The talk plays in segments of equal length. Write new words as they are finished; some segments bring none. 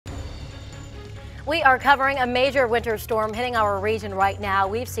We are covering a major winter storm hitting our region right now.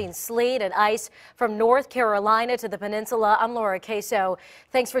 We've seen sleet and ice from North Carolina to the peninsula. I'm Laura Queso.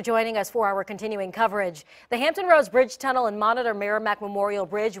 Thanks for joining us for our continuing coverage. The Hampton Roads Bridge Tunnel and Monitor Merrimack Memorial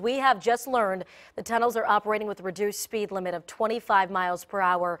Bridge, we have just learned the tunnels are operating with a reduced speed limit of 25 miles per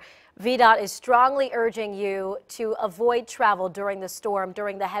hour. VDOT is strongly urging you to avoid travel during the storm,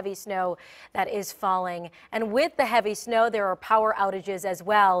 during the heavy snow that is falling. And with the heavy snow, there are power outages as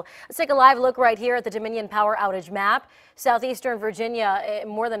well. Let's take a live look right here at the Dominion power outage map. Southeastern Virginia,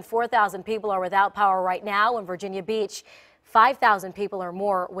 more than 4,000 people are without power right now. In Virginia Beach, 5,000 people or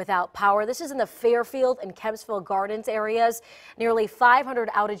more without power. This is in the Fairfield and Kempsville Gardens areas. Nearly 500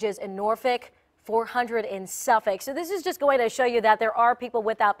 outages in Norfolk, 400 in Suffolk. So this is just going to show you that there are people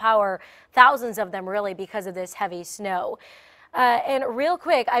without power, thousands of them really, because of this heavy snow. And real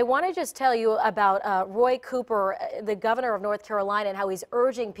quick, I want to just tell you about Roy Cooper, the governor of North Carolina, and how he's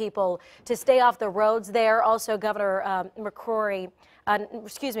urging people to stay off the roads there. Also, Governor McAuliffe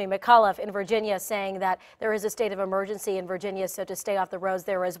in Virginia saying that there is a state of emergency in Virginia, so to stay off the roads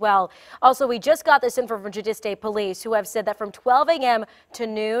there as well. Also, we just got this in from Virginia State Police, who have said that from 12 a.m. to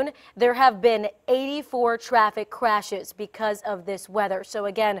noon, there have been 84 traffic crashes because of this weather. So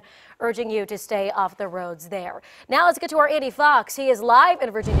again, urging you to stay off the roads there. Now let's get to our Andy Fox. He is live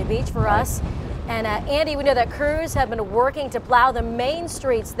in Virginia Beach for us. And Andy, we know that crews have been working to plow the main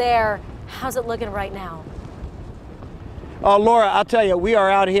streets there. How's it looking right now? Laura, I'll tell you, we are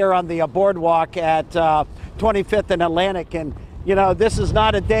out here on the boardwalk at 25th and Atlantic, and you know, this is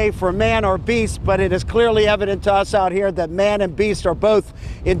not a day for man or beast, but it is clearly evident to us out here that man and beast are both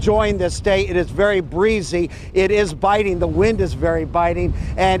enjoying this day. It is very breezy. It is biting. The wind is very biting,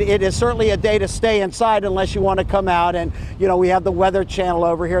 and it is certainly a day to stay inside unless you want to come out. And you know, we have the Weather Channel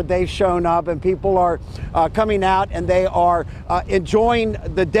over here. They've shown up, and people are coming out, and they are enjoying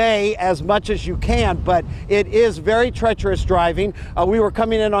the day as much as you can. But it is very treacherous driving. We were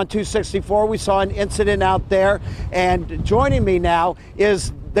coming in on 264. We saw an incident out there, and joining me now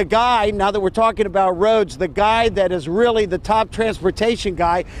is the guy, now that we're talking about roads, the guy that is really the top transportation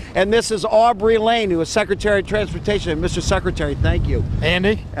guy, and this is Aubrey Lane, who is Secretary of Transportation. And Mr. Secretary, thank you.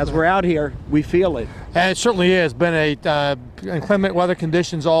 Andy? As we're out here, we feel it. And it certainly is. Been inclement weather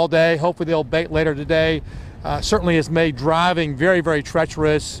conditions all day. Hopefully they'll abate later today. Certainly has made driving very, very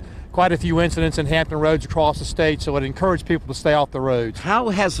treacherous. Quite a few incidents in Hampton roads across the state, so it encouraged people to stay off the roads. How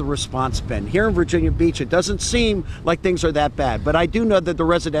has the response been? Here in Virginia Beach, it doesn't seem like things are that bad, but I do know that the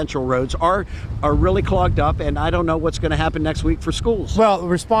residential roads are really clogged up, and I don't know what's going to happen next week for schools. Well, the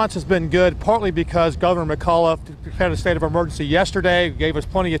response has been good, partly because Governor McAuliffe declared a state of emergency yesterday, gave us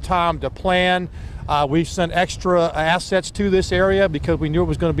plenty of time to plan. We've sent extra assets to this area because we knew it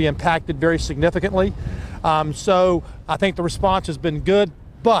was going to be impacted very significantly. So I think the response has been good.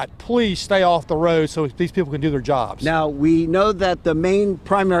 But please stay off the road so these people can do their jobs. Now, we know that the main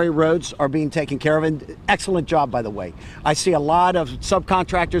primary roads are being taken care of, and excellent job, by the way. I see a lot of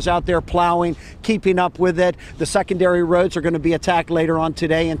subcontractors out there plowing, keeping up with it. The secondary roads are going to be attacked later on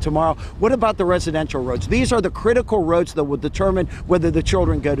today and tomorrow. What about the residential roads? These are the critical roads that will determine whether the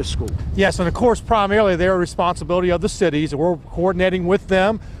children go to school. Yes, and of course, primarily they're a responsibility of the cities, and we're coordinating with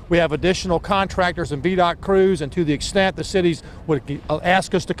them. We have additional contractors and VDOT crews, and to the extent the cities would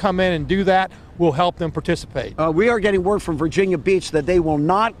ask us to come in and do that, we'll help them participate. We are getting word from Virginia Beach that they will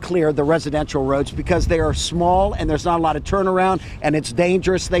not clear the residential roads because they are small and there's not a lot of turnaround, and it's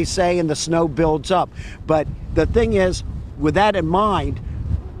dangerous, they say, and the snow builds up. But the thing is, with that in mind,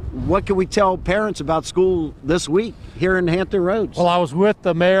 what can we tell parents about school this week here in Hampton Roads? Well, I was with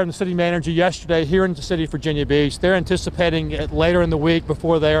the mayor and the city manager yesterday here in the city of Virginia Beach. They're anticipating it later in the week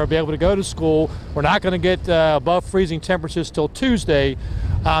before they will be able to go to school. We're not going to get above freezing temperatures till Tuesday.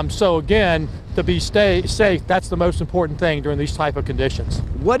 So again, to stay safe, that's the most important thing during these type of conditions.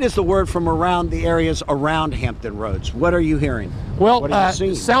 What is the word from around the areas around Hampton Roads? What are you hearing? Well,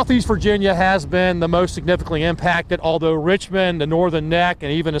 Southeast Virginia has been the most significantly impacted, although Richmond, the Northern Neck,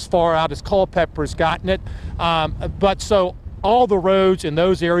 and even as far out as Culpeper has gotten it. But so all the roads in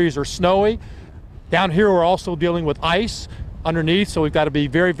those areas are snowy. Down here we're also dealing with ice underneath, so we've got to be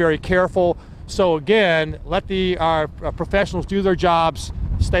very, very careful. So again, let our professionals do their jobs.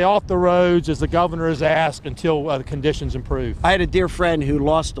 Stay off the roads, as the governor has asked, until the conditions improve. I had a dear friend who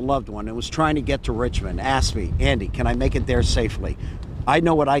lost a loved one and was trying to get to Richmond. Asked me, Andy, can I make it there safely? I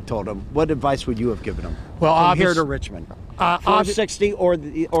know what I told him. What advice would you have given him? Well, from here to Richmond, 460 or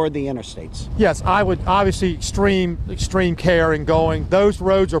the interstates. Yes, I would obviously extreme care in going. Those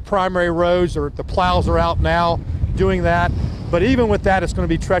roads are primary roads, or the plows are out now doing that. But even with that, it's going to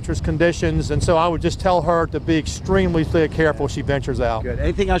be treacherous conditions, and so I would just tell her to be extremely careful as she ventures out. Good.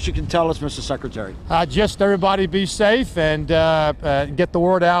 Anything else you can tell us, Mr. Secretary? Just everybody be safe and get the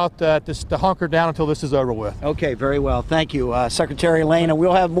word out to hunker down until this is over with. Okay, very well. Thank you, Secretary Lane. And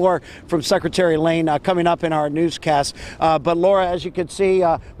we'll have more from Secretary Lane coming up in our newscast. But Laura, as you can see,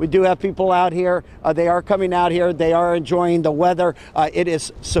 we do have people out here. They are coming out here. They are enjoying the weather. It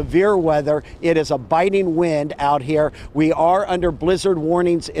is severe weather. It is a biting wind out here. We are under blizzard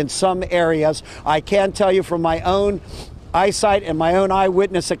warnings in some areas. I can tell you from my own eyesight and my own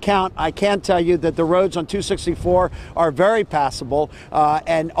eyewitness account, I can tell you that the roads on 264 are very passable,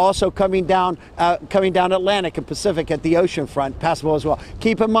 and also coming down Atlantic and Pacific at the ocean front, passable as well.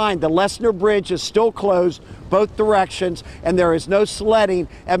 Keep in mind, the Lesnar Bridge is still closed both directions, and there is no sledding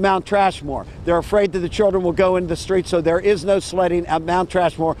at Mount Trashmore. They're afraid that the children will go into the streets, so there is no sledding at Mount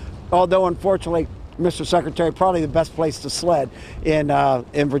Trashmore, although unfortunately, Mr. Secretary, probably the best place to sled in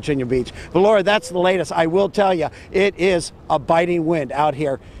Virginia Beach. But Laura, that's the latest. I will tell you, it is a biting wind out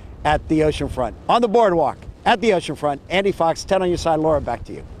here at the oceanfront. On the boardwalk, at the oceanfront, Andy Fox, 10 on your side. Laura, back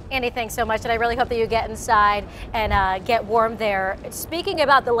to you. Andy, thanks so much, and I really hope that you get inside and get warm there. Speaking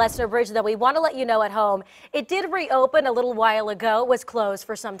about the Lesnar Bridge, though, we want to let you know at home, it did reopen a little while ago. It was closed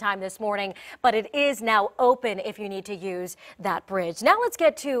for some time this morning, but it is now open if you need to use that bridge. Now let's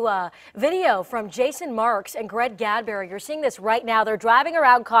get to video from Jason Marks and Greg Gadberry. You're seeing this right now. They're driving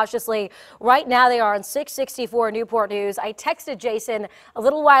around cautiously. Right now they are on 664 Newport News. I texted Jason a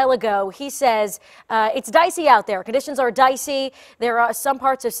little while ago. He says it's dicey out there. Conditions are dicey. There are some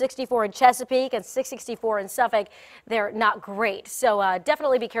parts of 64 in Chesapeake and 664 in Suffolk. They're not great. So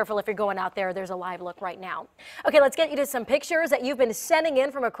definitely be careful if you're going out there. There's a live look right now. Okay, let's get you to some pictures that you've been sending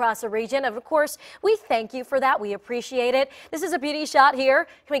in from across the region. Of course, we thank you for that. We appreciate it. This is a beauty shot here.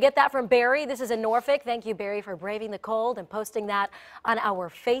 Can we get that from Barry? This is in Norfolk. Thank you, Barry, for braving the cold and posting that on our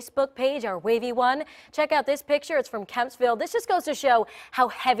Facebook page, our Wavy one. Check out this picture. It's from Kempsville. This just goes to show how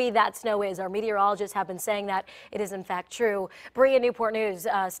heavy that snow is. Our meteorologists have been saying that it is in fact true. Bree in Newport News.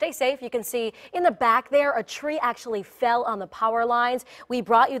 Stay safe. You can see in the back there, a tree actually fell on the power lines. We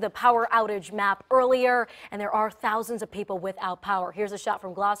brought you the power outage map earlier, and there are thousands of people without power. Here's a shot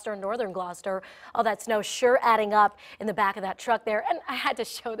from Gloucester, northern Gloucester. All that snow sure adding up in the back of that truck there. And I had to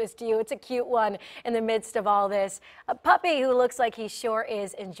show this to you. It's a cute one in the midst of all this. A puppy who looks like he sure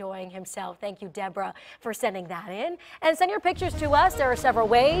is enjoying himself. Thank you, Deborah, for sending that in. And send your pictures to us. There are several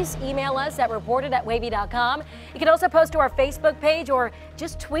ways. Email us at reported@wavy.com. You can also post to our Facebook page or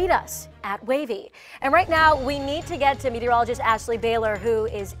just tweet us at Wavy. And right now, we need to get to meteorologist Ashley Baylor, who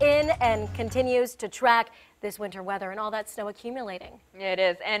is in and continues to track this winter weather and all that snow accumulating. It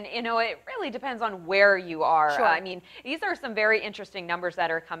is, and you know, it really depends on where you are. Sure. I mean, these are some very interesting numbers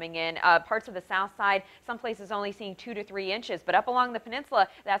that are coming in. Parts of the south side, some places only seeing 2 to 3 inches, but up along the peninsula,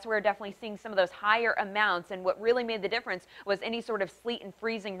 that's where we're definitely seeing some of those higher amounts. And what really made the difference was any sort of sleet and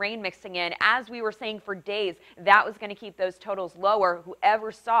freezing rain mixing in. As we were saying for days, that was going to keep those totals lower,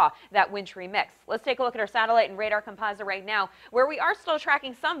 whoever saw that wintry mix. Let's take a look at our satellite and radar composite right now, where we are still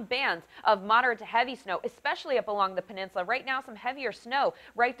tracking some bands of moderate to heavy snow, especially up along the peninsula. Right now, some heavier snow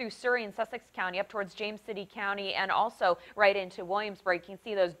right through Surrey and Sussex County, up towards James City County, and also right into Williamsburg. You can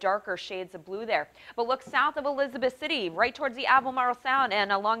see those darker shades of blue there. But look south of Elizabeth City, right towards the Albemarle Sound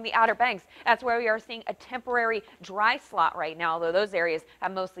and along the Outer Banks. That's where we are seeing a temporary dry slot right now, although those areas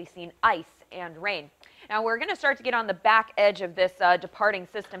have mostly seen ice and rain. Now we're going to start to get on the back edge of this departing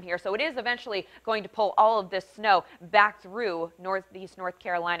system here, so it is eventually going to pull all of this snow back through northeast North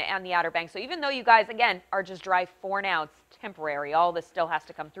Carolina and the Outer Banks. So even though you guys, again, are just dry for now, it's temporary. All this still has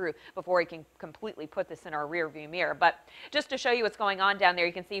to come through before we can completely put this in our rear view mirror. But just to show you what's going on down there,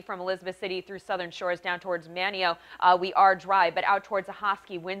 you can see from Elizabeth City through Southern Shores down towards Manio, we are dry, but out towards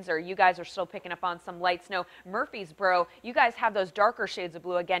Ahoskie, Windsor, you guys are still picking up on some light snow. Murfreesboro, you guys have those darker shades of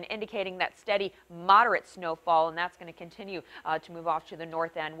blue, again, indicating that steady, moderate snowfall, and that's going to continue to move off to the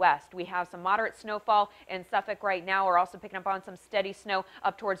north and west. We have some moderate snowfall in Suffolk right now. We're also picking up on some steady snow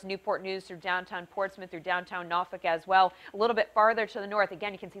up towards Newport News through downtown Portsmouth, through downtown Norfolk as well. A little bit farther to the north,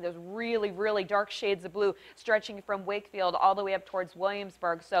 again, you can see those really, really dark shades of blue stretching from Wakefield all the way up towards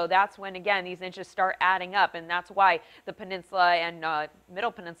Williamsburg. So that's when, again, these inches start adding up, and that's why the peninsula and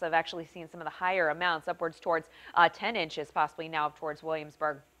middle peninsula have actually seen some of the higher amounts, upwards towards 10 inches possibly now up towards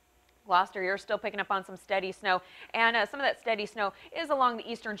Williamsburg. Gloucester, you're still picking up on some steady snow, and some of that steady snow is along the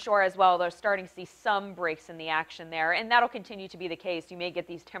eastern shore as well. They're starting to see some breaks in the action there, and that'll continue to be the case. You may get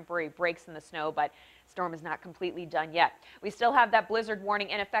these temporary breaks in the snow, but Storm is not completely done yet. We still have that blizzard warning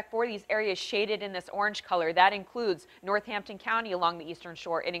in effect for these areas shaded in this orange color. That includes Northampton County along the eastern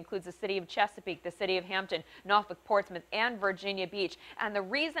shore. It includes the city of Chesapeake, the city of Hampton, Norfolk, Portsmouth, and Virginia Beach. And the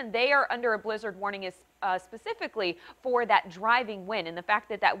reason they are under a blizzard warning is specifically for that driving wind and the fact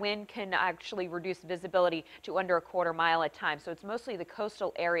that that wind can actually reduce visibility to under a quarter mile at times. So it's mostly the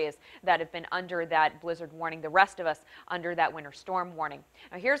coastal areas that have been under that blizzard warning, the rest of us under that winter storm warning.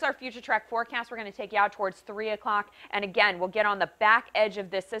 Now here's our future track forecast. We're going to take you out towards 3 o'clock, and again we'll get on the back edge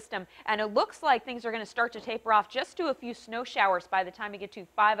of this system, and it looks like things are going to start to taper off just to a few snow showers by the time we get to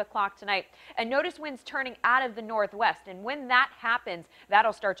 5 o'clock tonight. And notice winds turning out of the northwest, and when that happens,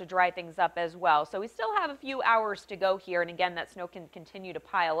 that'll start to dry things up as well. So we still have a few hours to go here, and again that snow can continue to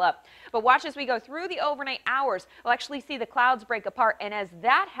pile up. But watch as we go through the overnight hours, we'll actually see the clouds break apart, and as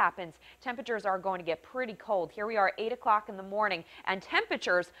that happens, temperatures are going to get pretty cold. Here we are at 8 o'clock in the morning, and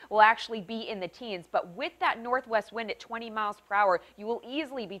temperatures will actually be in the teens, but with that northwest wind at 20 miles per hour, you will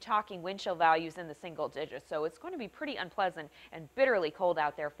easily be talking wind chill values in the single digits. So it's going to be pretty unpleasant and bitterly cold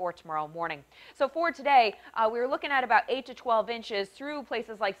out there for tomorrow morning. So for today, we're looking at about 8 to 12 inches through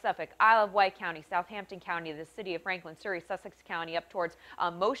places like Suffolk, Isle of Wight County, Southampton County, the city of Franklin, Surrey, Sussex County, up towards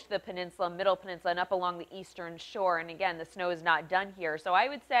most of the peninsula, middle peninsula, and up along the eastern shore. And again, the snow is not done here. So I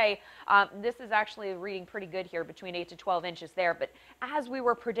would say this is actually reading pretty good here, between 8 to 12 inches there. But as we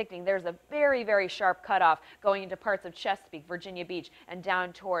were predicting, there's a very, very sharp cutoff going into parts of Chesapeake, Virginia Beach, and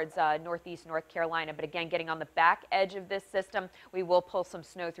down towards northeast North Carolina. But again, getting on the back edge of this system, we will pull some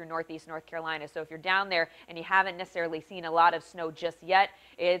snow through northeast North Carolina. So if you're down there and you haven't necessarily seen a lot of snow just yet,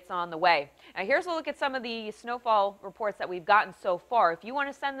 it's on the way. Now here's a look at some of the snowfall reports that we've gotten so far. If you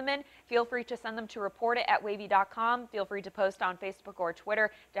want to send them in, feel free to send them to reportit@wavy.com. Feel free to post on Facebook or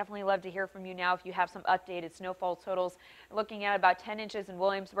Twitter. Definitely love to hear from you now if you have some updated snowfall totals. Looking at about 10 inches in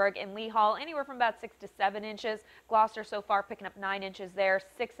Williamsburg and Lee Hall, anywhere from about 6 to 7 inches. Gloucester so far picking up 9 inches there,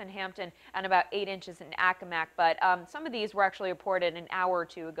 6 in Hampton, and about 8 inches in Accomack. But some of these were actually reported an hour or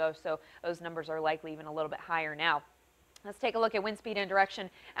two ago, so those numbers are likely even a little bit higher now. Let's take a look at wind speed and direction,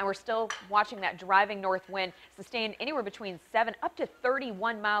 and we're still watching that driving north wind sustained anywhere between 7 up to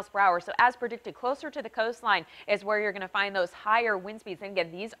 31 miles per hour. So as predicted, closer to the coastline is where you're going to find those higher wind speeds. And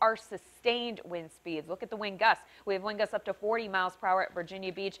again, these are sustained wind speeds. Look at the wind gusts. We have wind gusts up to 40 miles per hour at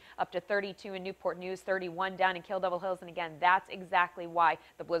Virginia Beach, up to 32 in Newport News, 31 down in Kill Devil Hills. And again, that's exactly why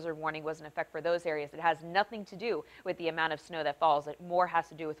the blizzard warning was in effect for those areas. It has nothing to do with the amount of snow that falls. It more has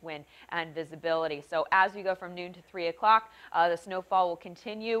to do with wind and visibility. So as we go from noon to 3 o'clock, the snowfall will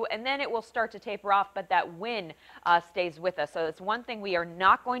continue, and then it will start to taper off, but that wind stays with us. So it's one thing we are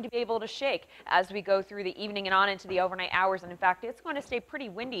not going to be able to shake as we go through the evening and on into the overnight hours. And in fact, it's going to stay pretty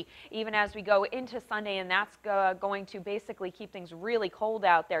windy even as we go into Sunday, and that's going to basically keep things really cold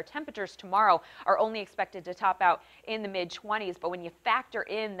out there. Temperatures tomorrow are only expected to top out in the mid-20s, but when you factor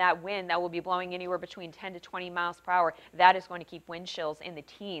in that wind that will be blowing anywhere between 10 to 20 miles per hour, that is going to keep wind chills in the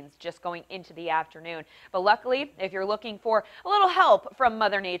teens just going into the afternoon. But luckily, if you're looking for a little help from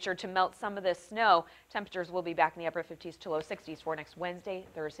Mother Nature to melt some of this snow, temperatures will be back in the upper 50s to low 60s for next Wednesday,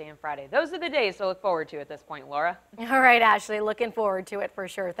 Thursday, and Friday. Those are the days to look forward to at this point, Laura. All right, Ashley, looking forward to it for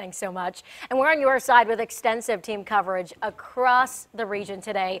sure. Thanks so much. And we're on your side with extensive team coverage across the region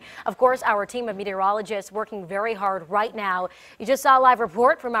today. Of course, our team of meteorologists working very hard right now. You just saw a live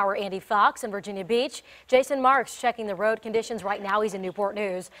report from our Andy Fox in Virginia Beach. Jason Marks checking the road conditions right now. He's in Newport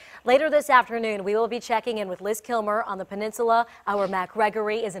News. Later this afternoon, we will be checking in with Liz Kilmer on the peninsula. Our Matt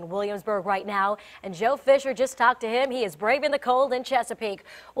Gregory is in Williamsburg right now, and Joe Fisher, just talked to him. He is braving the cold in Chesapeake.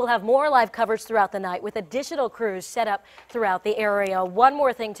 We'll have more live coverage throughout the night with additional crews set up throughout the area. One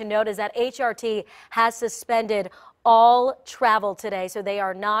more thing to note is that HRT has suspended all travel today, so they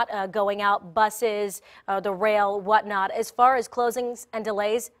are not going out, buses, the rail, whatnot. As far as closings and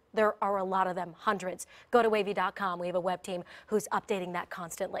delays, there are a lot of them, hundreds. Go to WAVY.com. We have a web team who's updating that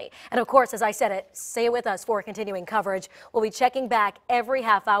constantly. And of course, as I said, stay with us for continuing coverage. We'll be checking back every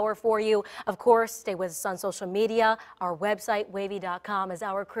half hour for you. Of course, stay with us on social media, our website, WAVY.com, as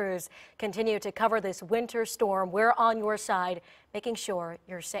our crews continue to cover this winter storm. We're on your side, making sure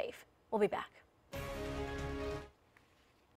you're safe. We'll be back.